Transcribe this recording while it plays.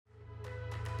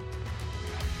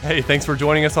Hey, thanks for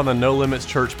joining us on the NoLimits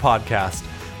Church podcast.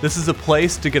 This is a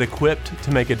place to get equipped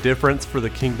to make a difference for the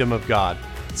kingdom of God.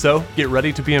 So get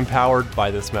ready to be empowered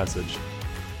by this message.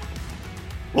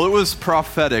 Well, it was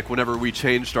prophetic whenever we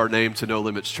changed our name to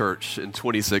NoLimits Church in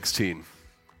 2016.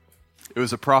 It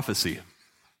was a prophecy.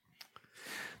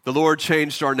 The Lord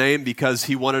changed our name because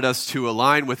He wanted us to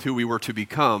align with who we were to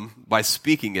become by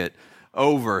speaking it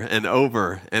over and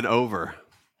over and over.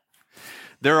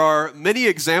 There are many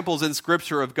examples in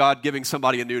Scripture of God giving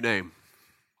somebody a new name.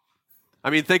 I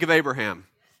mean, think of Abraham.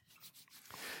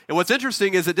 And what's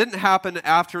interesting is it didn't happen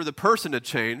after the person had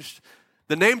changed.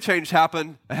 The name change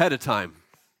happened ahead of time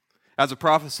as a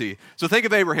prophecy. So think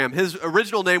of Abraham. His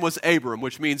original name was Abram,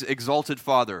 which means exalted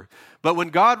father. But when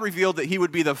God revealed that he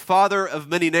would be the father of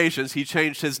many nations, He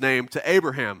changed his name to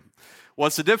Abraham.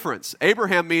 What's the difference?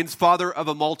 Abraham means father of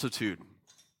a multitude.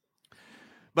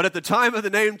 But at the time of the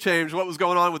name change, what was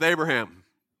going on with Abraham?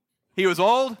 He was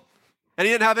old, and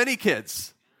he didn't have any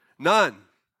kids. None.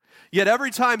 Yet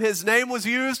every time his name was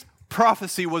used,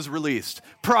 prophecy was released.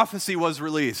 Prophecy was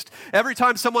released. Every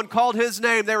time someone called his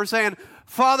name, they were saying,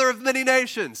 Father of many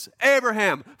nations,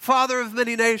 Abraham, Father of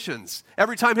many nations.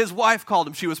 Every time his wife called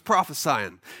him, she was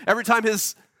prophesying. Every time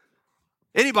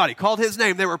anybody called his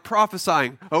name, they were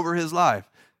prophesying over his life.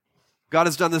 God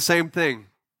has done the same thing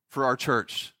for our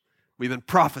church. We've been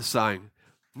prophesying.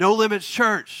 NoLimits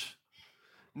Church.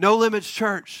 NoLimits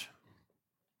Church.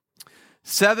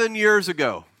 7 years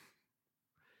ago,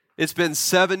 it's been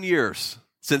 7 years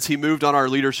since He moved on our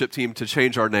leadership team to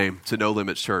change our name to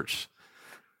NoLimits Church.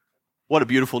 What a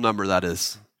beautiful number that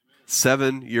is.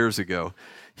 7 years ago.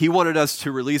 He wanted us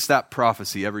to release that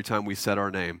prophecy every time we said our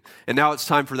name. And now it's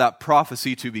time for that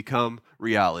prophecy to become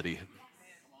reality.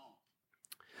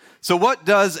 So what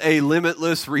does a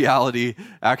limitless reality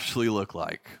actually look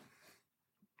like?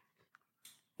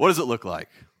 What does it look like?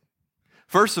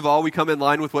 First of all, we come in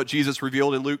line with what Jesus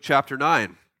revealed in Luke chapter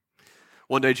 9.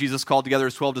 One day Jesus called together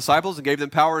His 12 disciples and gave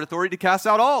them power and authority to cast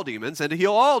out all demons and to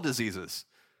heal all diseases.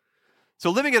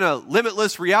 So living in a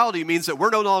limitless reality means that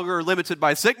we're no longer limited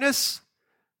by sickness.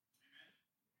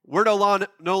 We're no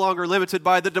longer limited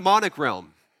by the demonic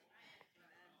realm.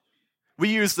 We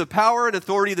use the power and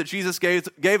authority that Jesus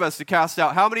gave us to cast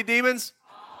out how many demons?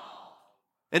 All.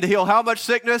 And to heal how much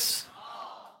sickness?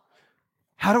 All.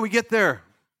 How do we get there?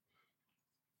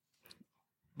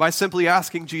 By simply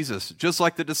asking Jesus, just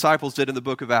like the disciples did in the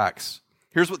book of Acts.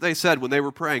 Here's what they said when they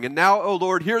were praying. And now, O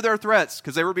Lord, hear their threats,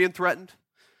 because they were being threatened.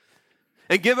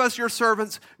 And give us, your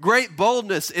servants, great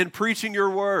boldness in preaching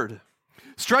your word.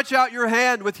 Stretch out your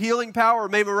hand with healing power.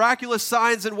 May miraculous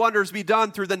signs and wonders be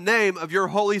done through the name of your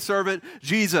holy servant,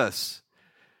 Jesus.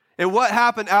 And what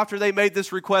happened after they made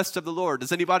this request of the Lord?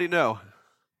 Does anybody know?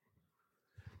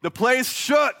 The place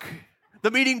shook.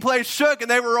 The meeting place shook, and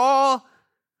they were all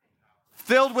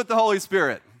filled with the Holy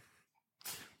Spirit.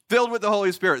 Filled with the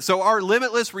Holy Spirit. So our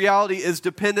limitless reality is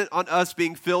dependent on us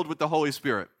being filled with the Holy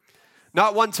Spirit.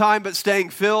 Not one time, but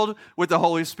staying filled with the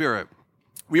Holy Spirit.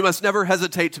 We must never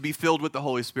hesitate to be filled with the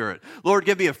Holy Spirit. Lord,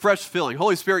 give me a fresh filling.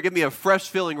 Holy Spirit, give me a fresh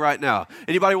filling right now.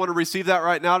 Anybody want to receive that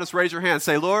right now? Just raise your hand.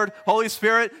 Say, Lord, Holy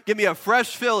Spirit, give me a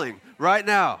fresh filling right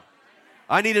now.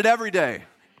 I need it every day.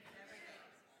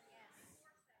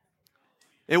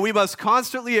 And we must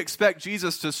constantly expect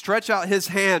Jesus to stretch out His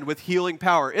hand with healing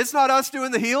power. It's not us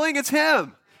doing the healing, it's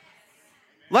Him.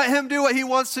 Let Him do what He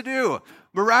wants to do.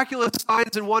 Miraculous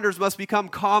signs and wonders must become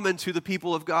common to the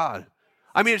people of God.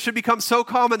 I mean, it should become so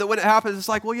common that when it happens, it's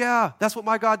like, well, yeah, that's what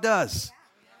my God does.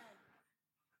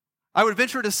 I would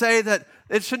venture to say that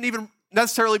it shouldn't even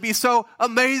necessarily be so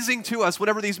amazing to us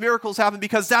whenever these miracles happen,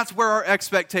 because that's where our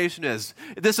expectation is.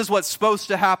 This is what's supposed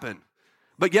to happen.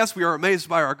 But yes, we are amazed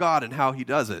by our God and how He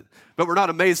does it, but we're not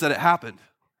amazed that it happened.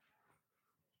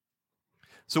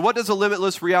 So what does a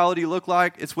limitless reality look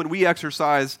like? It's when we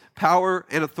exercise power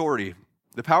and authority,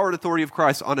 the power and authority of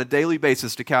Christ on a daily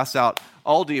basis to cast out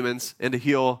all demons and to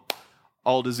heal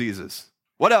all diseases.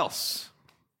 What else?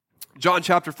 John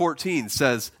chapter 14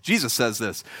 says, Jesus says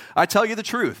this, I tell you the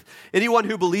truth, anyone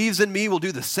who believes in me will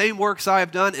do the same works I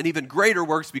have done and even greater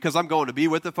works because I'm going to be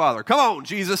with the Father. Come on,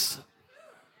 Jesus.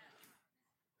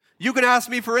 You can ask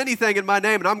me for anything in my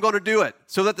name and I'm going to do it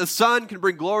so that the Son can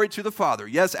bring glory to the Father.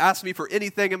 Yes, ask me for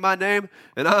anything in my name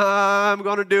and I'm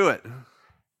going to do it.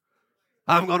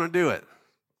 I'm going to do it.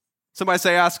 Somebody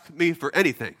say, ask me for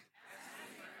anything.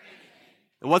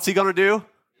 And what's He going to do?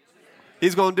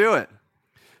 He's going to do it.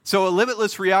 So a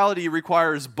limitless reality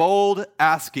requires bold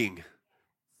asking.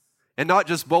 And not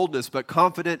just boldness, but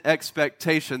confident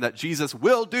expectation that Jesus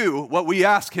will do what we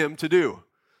ask Him to do.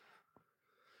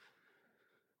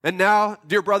 And now,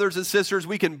 dear brothers and sisters,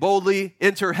 we can boldly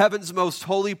enter heaven's most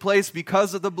holy place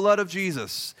because of the blood of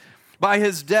Jesus. By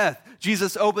his death,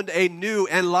 Jesus opened a new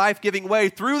and life-giving way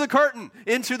through the curtain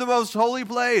into the most holy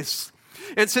place.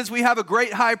 And since we have a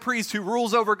great high priest who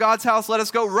rules over God's house, let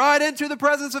us go right into the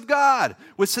presence of God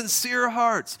with sincere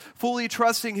hearts, fully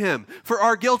trusting him. For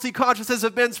our guilty consciences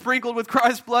have been sprinkled with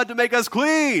Christ's blood to make us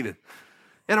clean,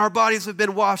 and our bodies have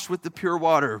been washed with the pure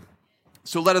water.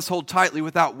 So let us hold tightly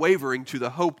without wavering to the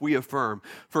hope we affirm.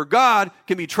 For God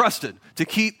can be trusted to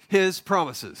keep his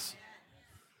promises.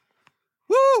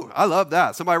 Woo! I love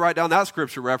that. Somebody write down that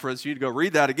scripture reference. You need to go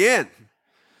read that again.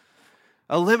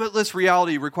 A limitless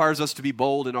reality requires us to be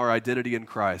bold in our identity in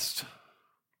Christ.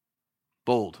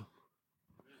 Bold.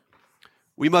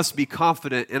 We must be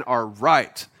confident in our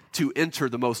right to enter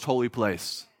the most holy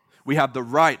place. We have the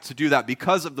right to do that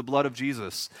because of the blood of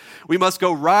Jesus. We must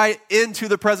go right into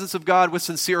the presence of God with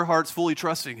sincere hearts, fully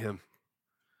trusting him.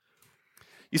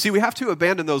 You see, we have to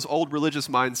abandon those old religious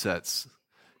mindsets.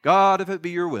 God, if it be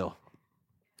your will.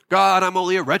 God, I'm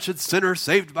only a wretched sinner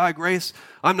saved by grace.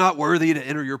 I'm not worthy to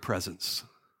enter your presence.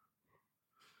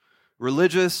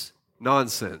 Religious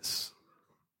nonsense.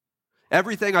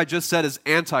 Everything I just said is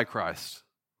antichrist.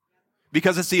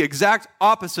 Because it's the exact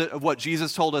opposite of what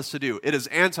Jesus told us to do. It is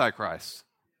antichrist.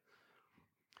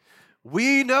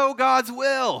 We know God's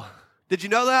will. Did you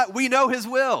know that? We know his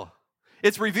will.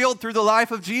 It's revealed through the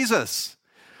life of Jesus.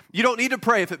 You don't need to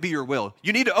pray if it be your will.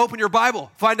 You need to open your Bible,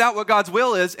 find out what God's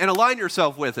will is, and align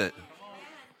yourself with it.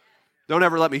 Don't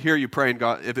ever let me hear you praying,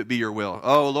 God, if it be your will.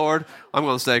 Oh, Lord, I'm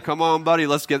going to say, come on, buddy,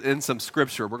 let's get in some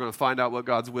scripture. We're going to find out what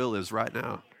God's will is right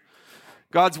now.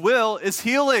 God's will is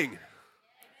healing.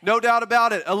 No doubt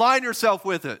about it. Align yourself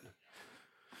with it.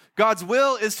 God's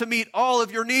will is to meet all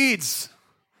of your needs.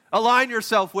 Align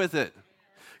yourself with it.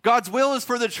 God's will is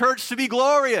for the church to be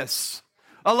glorious.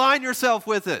 Align yourself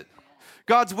with it.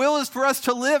 God's will is for us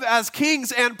to live as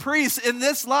kings and priests in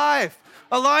this life.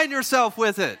 Align yourself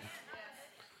with it.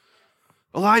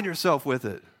 Align yourself with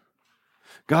it.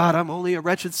 God, I'm only a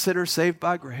wretched sinner saved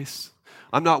by grace.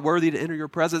 I'm not worthy to enter your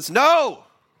presence. No!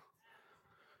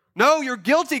 No, your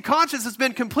guilty conscience has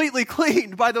been completely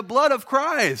cleaned by the blood of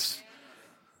Christ.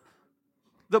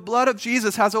 The blood of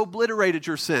Jesus has obliterated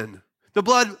your sin. The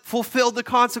blood fulfilled the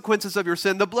consequences of your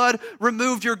sin. The blood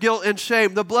removed your guilt and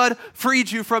shame. The blood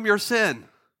freed you from your sin.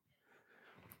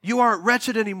 You aren't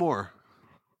wretched anymore.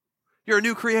 You're a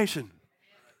new creation.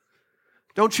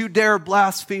 Don't you dare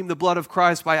blaspheme the blood of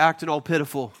Christ by acting all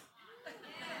pitiful.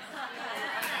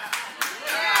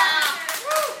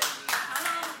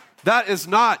 That is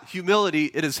not humility,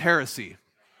 it is heresy.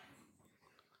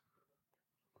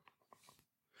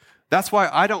 That's why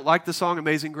I don't like the song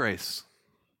Amazing Grace.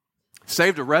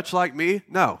 Saved a wretch like me?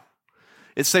 No.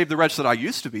 It saved the wretch that I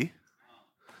used to be.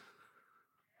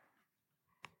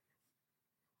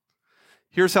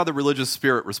 Here's how the religious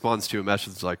spirit responds to a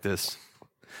message like this.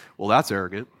 Well, that's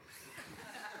arrogant.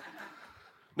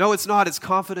 No, it's not. It's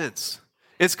confidence.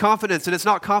 It's confidence, and it's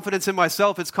not confidence in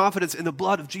myself. It's confidence in the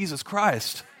blood of Jesus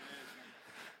Christ.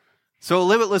 So a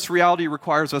limitless reality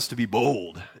requires us to be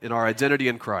bold in our identity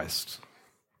in Christ.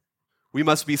 We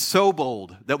must be so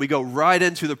bold that we go right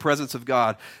into the presence of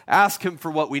God, ask him for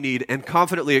what we need, and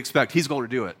confidently expect he's going to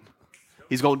do it.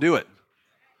 He's going to do it.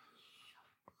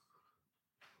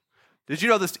 Did you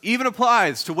know this even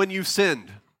applies to when you've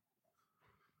sinned?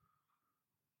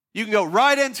 You can go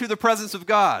right into the presence of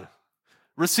God,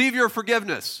 receive your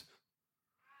forgiveness,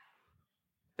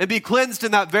 and be cleansed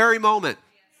in that very moment,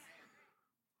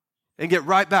 and get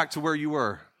right back to where you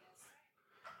were.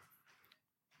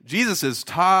 Jesus is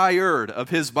tired of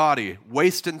his body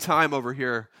wasting time over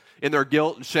here in their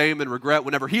guilt and shame and regret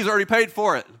whenever he's already paid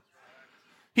for it.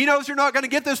 He knows you're not going to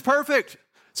get this perfect.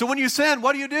 So when you sin,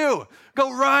 what do?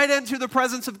 Go right into the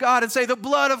presence of God and say, the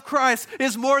blood of Christ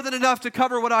is more than enough to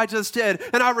cover what I just did,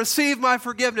 and I receive my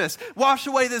forgiveness. Wash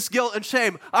away this guilt and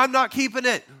shame. I'm not keeping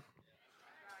it.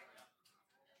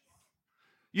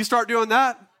 You start doing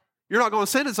that, you're not going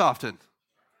to sin as often.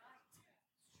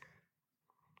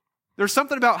 There's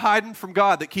something about hiding from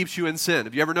God that keeps you in sin.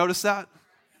 Have you ever noticed that?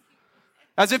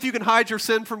 As if you can hide your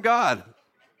sin from God.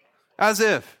 As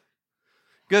if.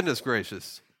 Goodness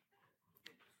gracious.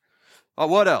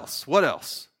 What else? What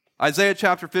else? Isaiah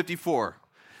chapter 54.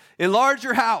 Enlarge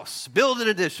your house, build an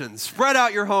addition, spread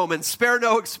out your home, and spare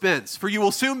no expense, for you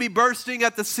will soon be bursting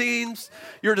at the seams.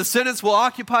 Your descendants will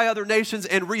occupy other nations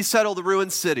and resettle the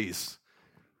ruined cities.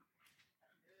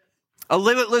 A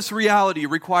limitless reality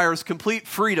requires complete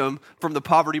freedom from the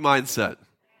poverty mindset.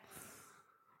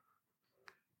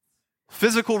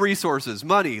 Physical resources,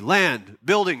 money, land,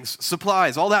 buildings,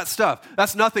 supplies, all that stuff,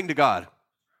 that's nothing to God.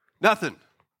 Nothing.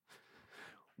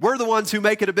 We're the ones who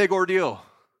make it a big ordeal.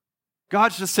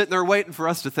 God's just sitting there waiting for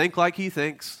us to think like he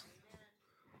thinks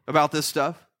about this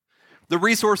stuff. The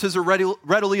resources are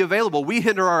readily available. We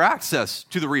hinder our access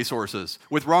to the resources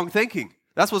with wrong thinking.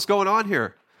 That's what's going on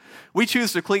here. We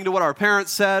choose to cling to what our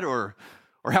parents said or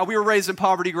how we were raised in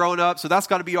poverty growing up, so that's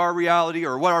got to be our reality,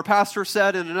 or what our pastor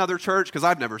said in another church, because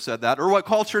I've never said that, or what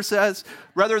culture says,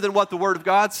 rather than what the Word of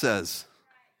God says.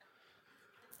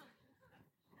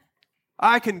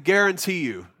 I can guarantee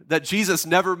you that Jesus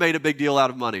never made a big deal out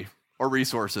of money or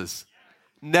resources.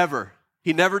 Never.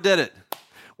 He never did it.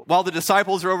 While the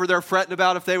disciples are over there fretting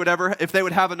about if they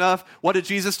would have enough, what did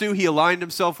Jesus do? He aligned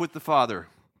himself with the Father.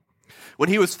 When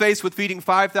he was faced with feeding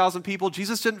 5,000 people,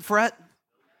 Jesus didn't fret.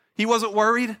 He wasn't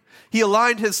worried. He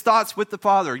aligned his thoughts with the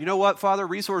Father. You know what, Father?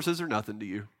 Resources are nothing to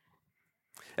you.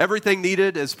 Everything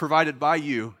needed is provided by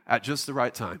you at just the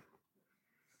right time.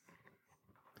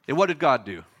 And what did God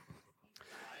do?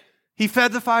 He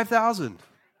fed the 5,000.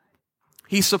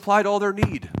 He supplied all their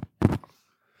need.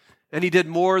 And he did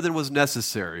more than was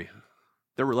necessary.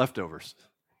 There were leftovers.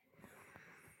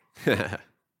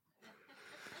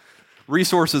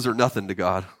 Resources are nothing to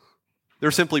God.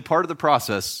 They're simply part of the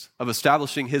process of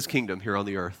establishing his kingdom here on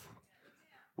the earth.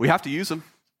 We have to use them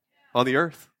on the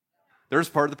earth. There's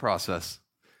part of the process.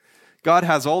 God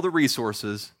has all the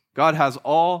resources. God has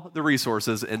all the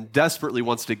resources and desperately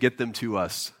wants to get them to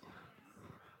us.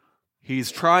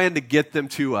 He's trying to get them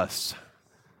to us.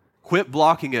 Quit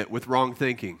blocking it with wrong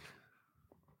thinking.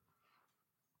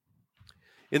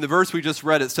 In the verse we just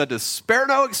read, it said to spare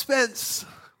no expense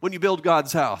when you build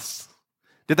God's house.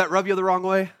 Did that rub you the wrong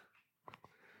way?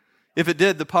 If it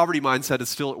did, the poverty mindset is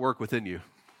still at work within you.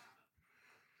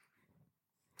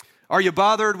 Are you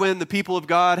bothered when the people of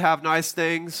God have nice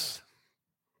things?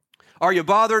 Are you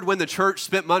bothered when the church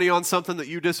spent money on something that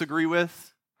you disagree with?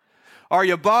 Are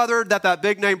you bothered that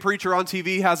big name preacher on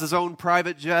TV has his own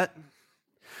private jet?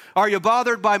 Are you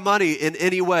bothered by money in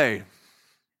any way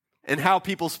and how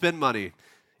people spend money?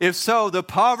 If so, the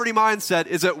poverty mindset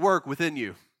is at work within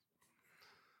you.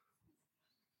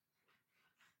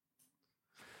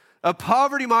 A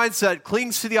poverty mindset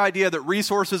clings to the idea that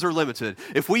resources are limited.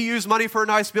 If we use money for a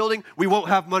nice building, we won't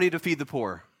have money to feed the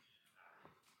poor.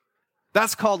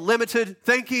 That's called limited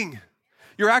thinking.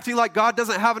 You're acting like God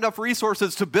doesn't have enough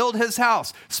resources to build his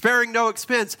house, sparing no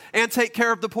expense, and take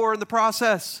care of the poor in the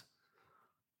process.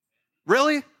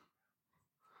 Really?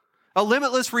 A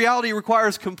limitless reality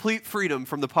requires complete freedom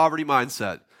from the poverty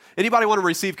mindset. Anybody want to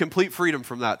receive complete freedom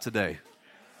from that today?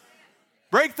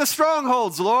 Break the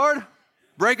strongholds, Lord.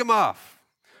 Break them off.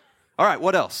 All right,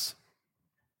 what else?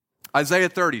 Isaiah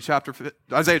chapter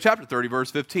 30,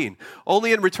 verse 15.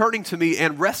 Only in returning to me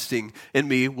and resting in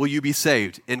me will you be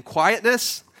saved. In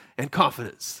quietness and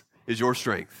confidence is your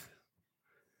strength.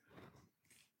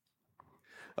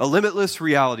 A limitless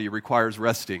reality requires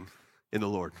resting in the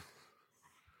Lord.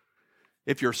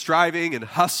 If you're striving and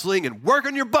hustling and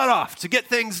working your butt off to get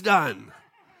things done,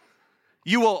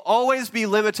 you will always be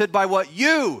limited by what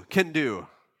you can do.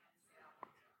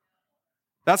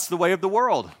 That's the way of the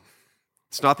world.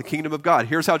 It's not the kingdom of God.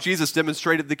 Here's how Jesus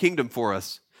demonstrated the kingdom for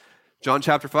us. John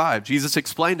chapter 5, Jesus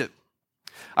explained it.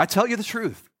 I tell you the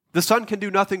truth. The Son can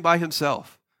do nothing by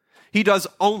himself. He does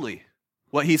only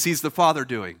what he sees the Father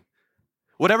doing.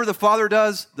 Whatever the Father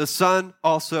does, the Son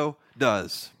also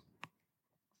does.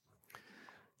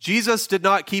 Jesus did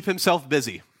not keep himself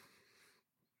busy.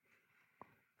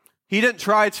 He didn't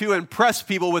try to impress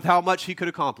people with how much he could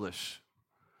accomplish.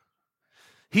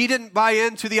 He didn't buy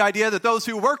into the idea that those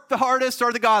who work the hardest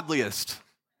are the godliest.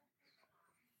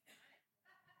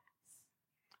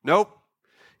 Nope.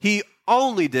 He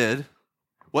only did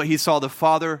what he saw the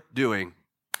Father doing.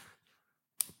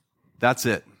 That's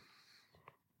it.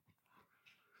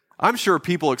 I'm sure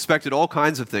people expected all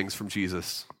kinds of things from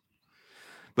Jesus.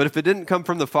 But if it didn't come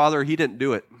from the Father, he didn't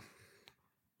do it.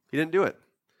 He didn't do it.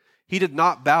 He did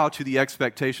not bow to the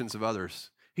expectations of others.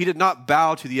 He did not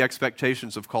bow to the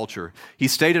expectations of culture. He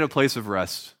stayed in a place of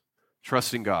rest,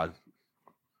 trusting God.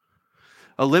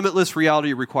 A limitless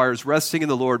reality requires resting in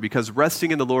the Lord because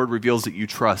resting in the Lord reveals that you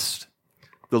trust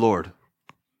the Lord.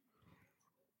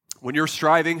 When you're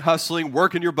striving, hustling,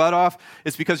 working your butt off,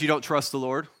 it's because you don't trust the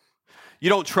Lord. You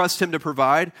don't trust him to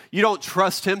provide. You don't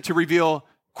trust him to reveal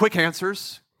quick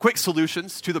answers, quick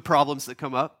solutions to the problems that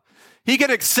come up. He can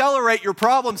accelerate your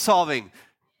problem solving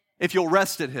if you'll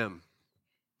rest in him.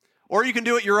 Or you can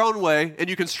do it your own way, and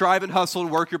you can strive and hustle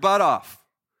and work your butt off.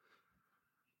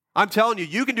 I'm telling you,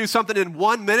 you can do something in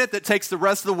 1 minute that takes the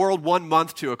rest of the world 1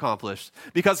 month to accomplish,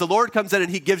 because the Lord comes in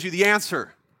and he gives you the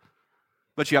answer.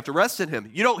 But you have to rest in him.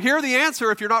 You don't hear the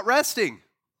answer if you're not resting.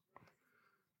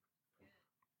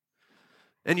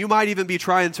 And you might even be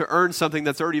trying to earn something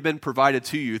that's already been provided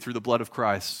to you through the blood of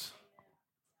Christ.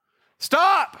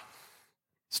 Stop!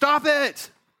 Stop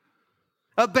it!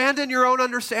 Abandon your own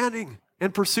understanding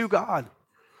and pursue God.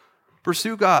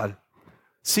 Pursue God.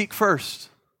 Seek first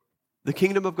the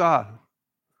kingdom of God.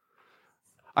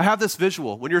 I have this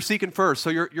visual. When you're seeking first, so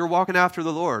you're walking after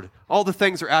the Lord, all the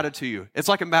things are added to you. It's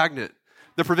like a magnet.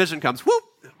 The provision comes, whoop,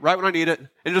 right when I need it. And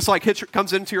it just like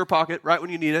comes into your pocket right when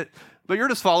you need it. But you're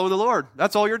just following the Lord.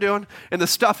 That's all you're doing. And the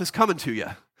stuff is coming to you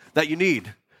that you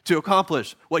need to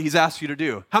accomplish what he's asked you to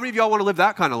do. How many of y'all want to live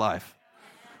that kind of life?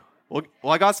 Well,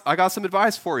 I got some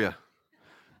advice for you.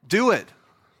 Do it.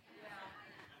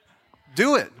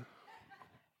 Do it.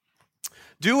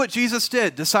 Do what Jesus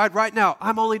did. Decide right now,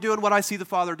 I'm only doing what I see the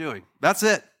Father doing. That's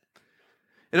it.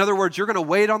 In other words, you're going to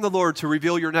wait on the Lord to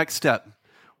reveal your next step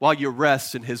while you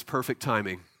rest in his perfect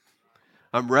timing.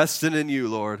 I'm resting in you,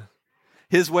 Lord.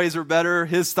 His ways are better.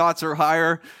 His thoughts are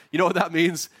higher. You know what that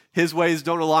means? His ways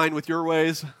don't align with your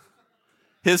ways.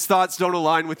 His thoughts don't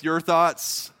align with your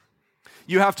thoughts.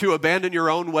 You have to abandon your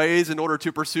own ways in order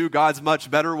to pursue God's much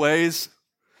better ways.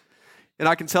 And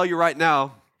I can tell you right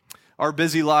now, our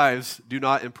busy lives do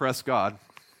not impress God.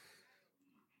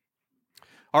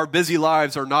 Our busy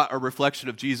lives are not a reflection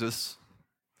of Jesus.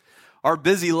 Our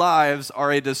busy lives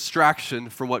are a distraction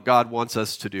from what God wants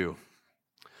us to do.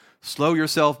 Slow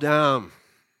yourself down.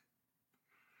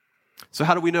 So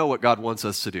how do we know what God wants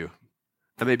us to do?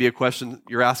 That may be a question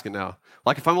you're asking now.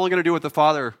 Like, if I'm only going to do what the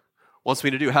Father wants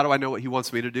me to do, how do I know what he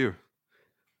wants me to do?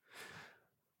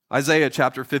 Isaiah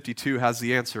chapter 52 has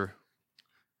the answer.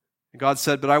 And God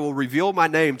said, but I will reveal my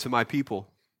name to my people,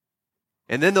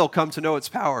 and then they'll come to know its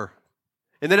power.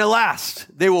 And then at last,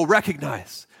 they will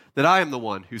recognize that I am the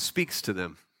one who speaks to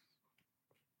them.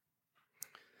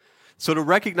 So to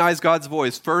recognize God's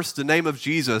voice, first, the name of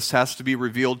Jesus has to be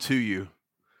revealed to you.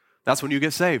 That's when you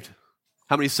get saved.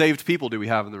 How many saved people do we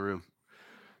have in the room?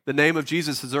 The name of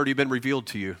Jesus has already been revealed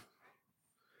to you.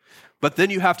 But then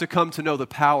you have to come to know the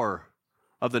power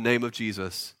of the name of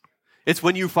Jesus. It's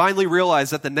when you finally realize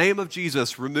that the name of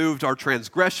Jesus removed our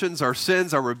transgressions, our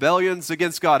sins, our rebellions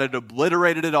against God. It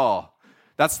obliterated it all.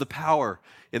 That's the power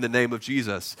in the name of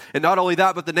Jesus. And not only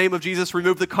that, but the name of Jesus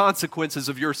removed the consequences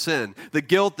of your sin. The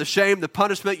guilt, the shame, the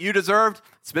punishment you deserved,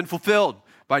 it's been fulfilled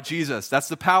by Jesus. That's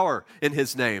the power in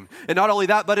his name. And not only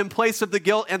that, but in place of the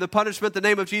guilt and the punishment, the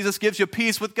name of Jesus gives you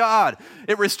peace with God.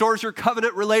 It restores your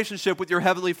covenant relationship with your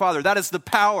heavenly Father. That is the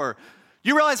power.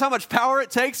 You realize how much power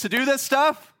it takes to do this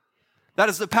stuff? That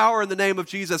is the power in the name of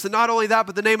Jesus. And not only that,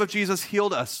 but the name of Jesus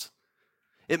healed us.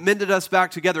 It mended us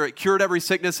back together. It cured every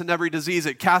sickness and every disease.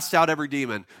 It cast out every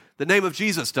demon. The name of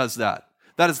Jesus does that.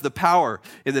 That is the power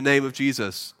in the name of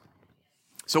Jesus.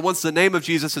 So once the name of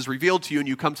Jesus is revealed to you and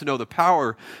you come to know the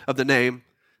power of the name,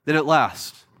 then at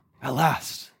last,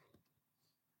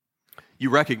 you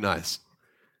recognize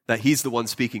that he's the one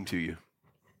speaking to you.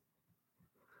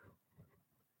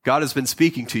 God has been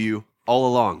speaking to you all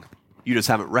along. You just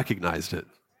haven't recognized it.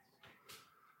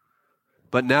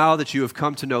 But now that you have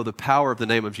come to know the power of the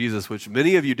name of Jesus, which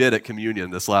many of you did at communion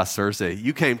this last Thursday,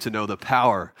 you came to know the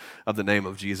power of the name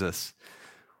of Jesus.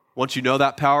 Once you know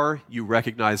that power, you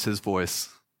recognize his voice.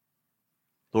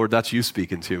 Lord, that's you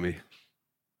speaking to me.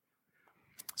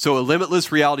 So a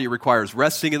limitless reality requires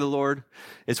resting in the Lord.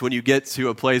 It's when you get to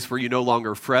a place where you no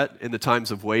longer fret in the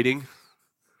times of waiting.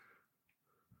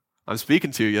 I'm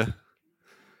speaking to you.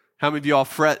 How many of you all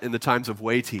fret in the times of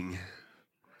waiting?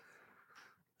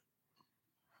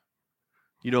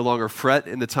 You no longer fret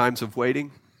in the times of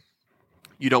waiting.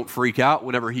 You don't freak out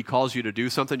whenever he calls you to do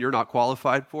something you're not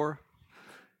qualified for.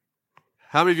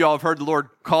 How many of y'all have heard the Lord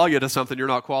call you to something you're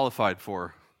not qualified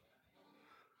for?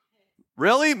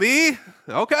 Really? Me?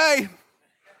 Okay.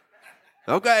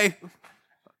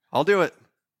 I'll do it.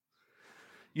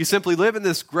 You simply live in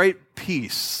this great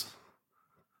peace.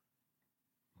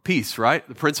 Peace, right?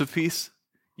 The Prince of Peace.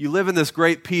 You live in this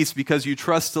great peace because you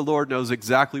trust the Lord knows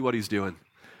exactly what he's doing,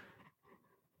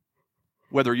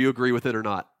 whether you agree with it or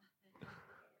not.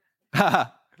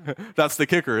 That's the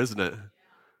kicker, isn't it?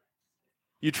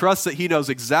 You trust that he knows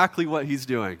exactly what he's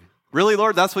doing. Really,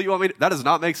 Lord, that's what you want me to do? That does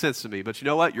not make sense to me, but you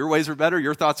know what? Your ways are better,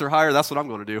 your thoughts are higher, that's what I'm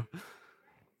going to do.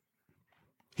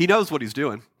 He knows what he's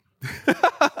doing.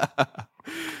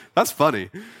 That's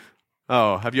funny.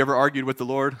 Oh, have you ever argued with the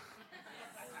Lord?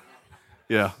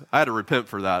 Yeah, I had to repent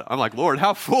for that. I'm like, Lord,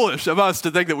 how foolish of us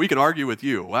to think that we can argue with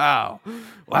you. Wow.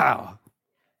 Yeah,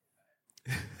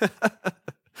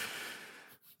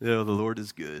 the Lord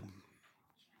is good.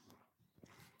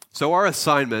 So our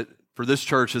assignment for this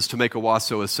church is to make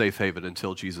Owasso a safe haven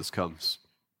until Jesus comes.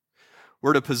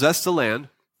 We're to possess the land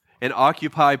and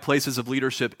occupy places of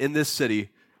leadership in this city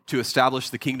to establish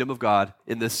the kingdom of God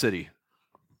in this city.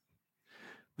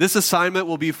 This assignment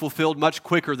will be fulfilled much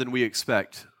quicker than we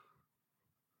expect.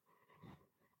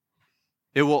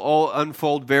 It will all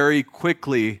unfold very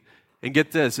quickly, and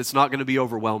get this, it's not going to be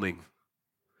overwhelming.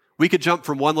 We could jump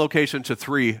from one location to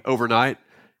 3 overnight,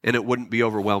 and it wouldn't be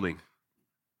overwhelming.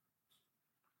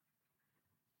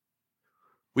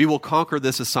 We will conquer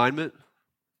this assignment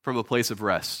from a place of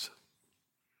rest.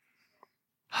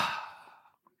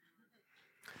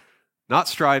 Not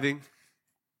striving,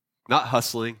 not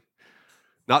hustling,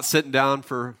 not sitting down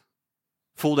for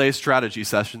full-day strategy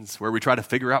sessions where we try to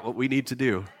figure out what we need to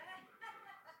do.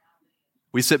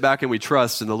 We sit back and we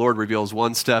trust, and the Lord reveals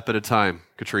one step at a time,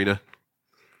 Katrina.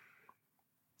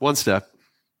 One step,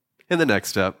 and the next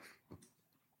step.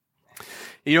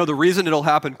 You know, the reason it'll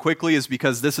happen quickly is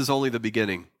because this is only the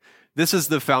beginning. This is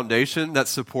the foundation that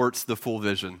supports the full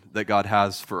vision that God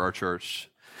has for our church.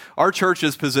 Our church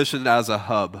is positioned as a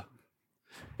hub.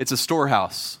 It's a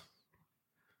storehouse.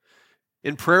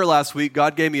 In prayer last week,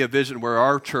 God gave me a vision where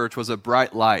our church was a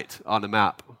bright light on a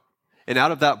map. And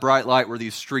out of that bright light were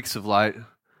these streaks of light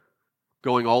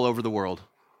going all over the world.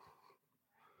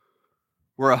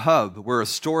 We're a hub, we're a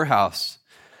storehouse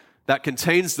that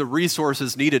contains the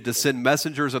resources needed to send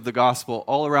messengers of the gospel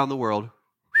all around the world.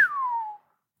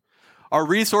 Our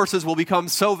resources will become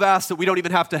so vast that we don't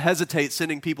even have to hesitate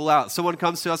sending people out. Someone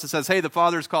comes to us and says, hey, the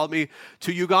Father's called me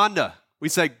to Uganda. We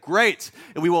say, great,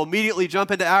 and we will immediately jump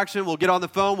into action. We'll get on the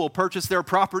phone. We'll purchase their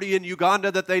property in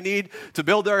Uganda that they need to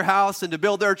build their house and to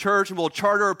build their church, and we'll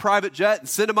charter a private jet and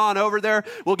send them on over there.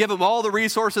 We'll give them all the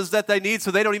resources that they need so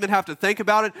they don't even have to think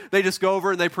about it. They just go over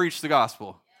and they preach the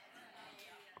gospel.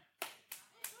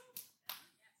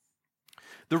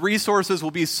 The resources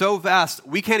will be so vast,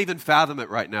 we can't even fathom it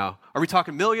right now. Are we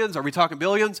talking millions? Are we talking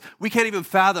billions? We can't even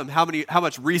fathom how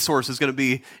much resource is going to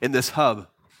be in this hub.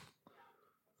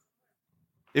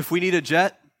 If we need a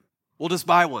jet, we'll just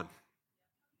buy one.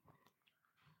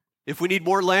 If we need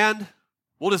more land,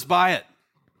 we'll just buy it.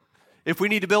 If we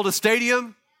need to build a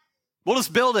stadium, we'll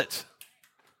just build it.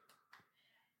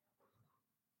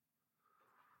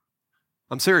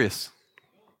 I'm serious.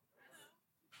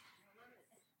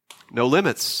 No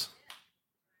limits.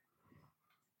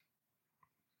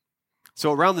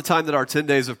 So around the time that our 10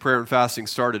 days of prayer and fasting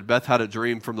started, Beth had a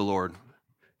dream from the Lord.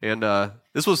 And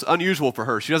this was unusual for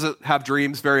her. She doesn't have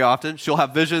dreams very often. She'll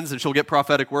have visions and she'll get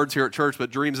prophetic words here at church,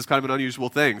 but dreams is kind of an unusual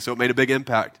thing, so it made a big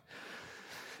impact.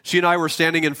 She and I were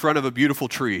standing in front of a beautiful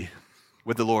tree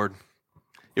with the Lord.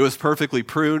 It was perfectly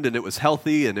pruned and it was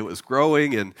healthy and it was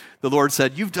growing, and the Lord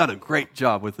said, you've done a great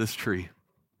job with this tree.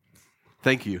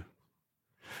 Thank you.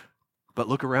 But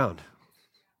look around.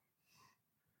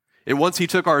 And once he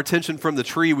took our attention from the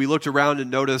tree, we looked around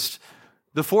and noticed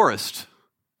the forest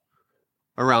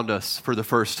around us for the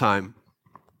first time.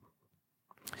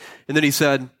 And then he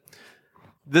said,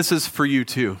 this is for you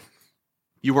too.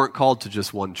 You weren't called to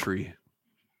just one tree.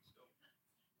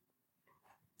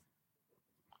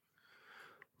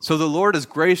 So the Lord has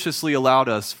graciously allowed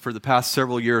us for the past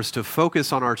several years to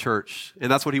focus on our church, and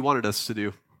that's what he wanted us to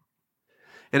do.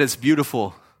 And it's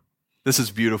beautiful. This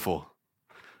is beautiful.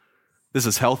 This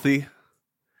is healthy.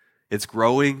 It's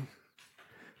growing.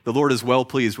 The Lord is well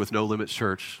pleased with NoLimits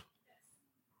Church.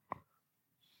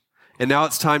 And now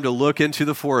it's time to look into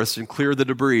the forest and clear the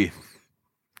debris,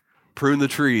 prune the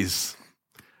trees,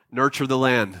 nurture the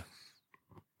land.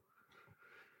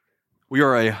 We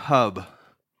are a hub.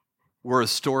 We're a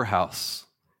storehouse.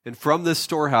 And from this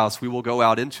storehouse, we will go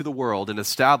out into the world and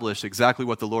establish exactly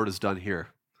what the Lord has done here.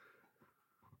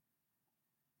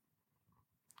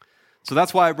 So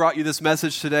that's why I brought you this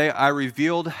message today. I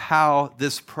revealed how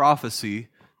this prophecy,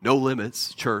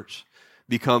 NoLimits Church,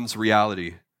 becomes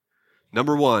reality.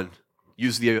 Number one,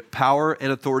 use the power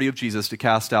and authority of Jesus to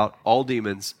cast out all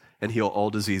demons and heal all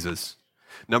diseases.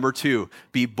 Number two,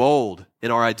 be bold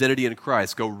in our identity in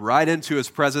Christ. Go right into his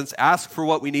presence, ask for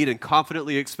what we need, and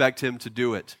confidently expect him to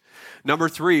do it. Number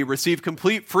three, receive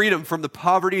complete freedom from the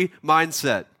poverty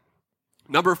mindset.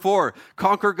 Number four,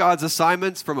 conquer God's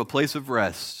assignments from a place of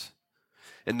rest.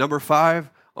 And number five,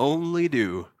 only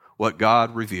do what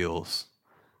God reveals,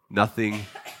 nothing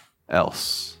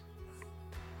else.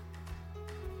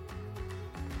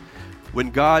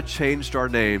 When God changed our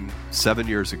name 7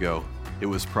 years ago, it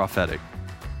was prophetic.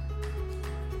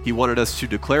 He wanted us to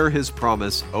declare his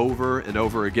promise over and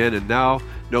over again, and now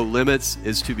No Limits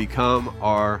is to become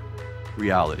our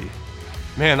reality.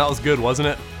 Man, that was good, wasn't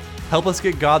it? Help us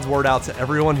get God's word out to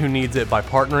everyone who needs it by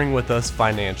partnering with us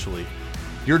financially.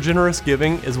 Your generous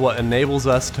giving is what enables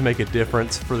us to make a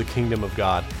difference for the kingdom of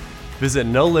God. Visit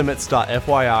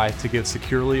nolimits.fyi to give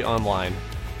securely online.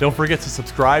 Don't forget to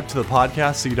subscribe to the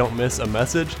podcast so you don't miss a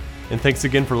message. And thanks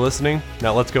again for listening.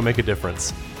 Now let's go make a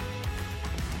difference.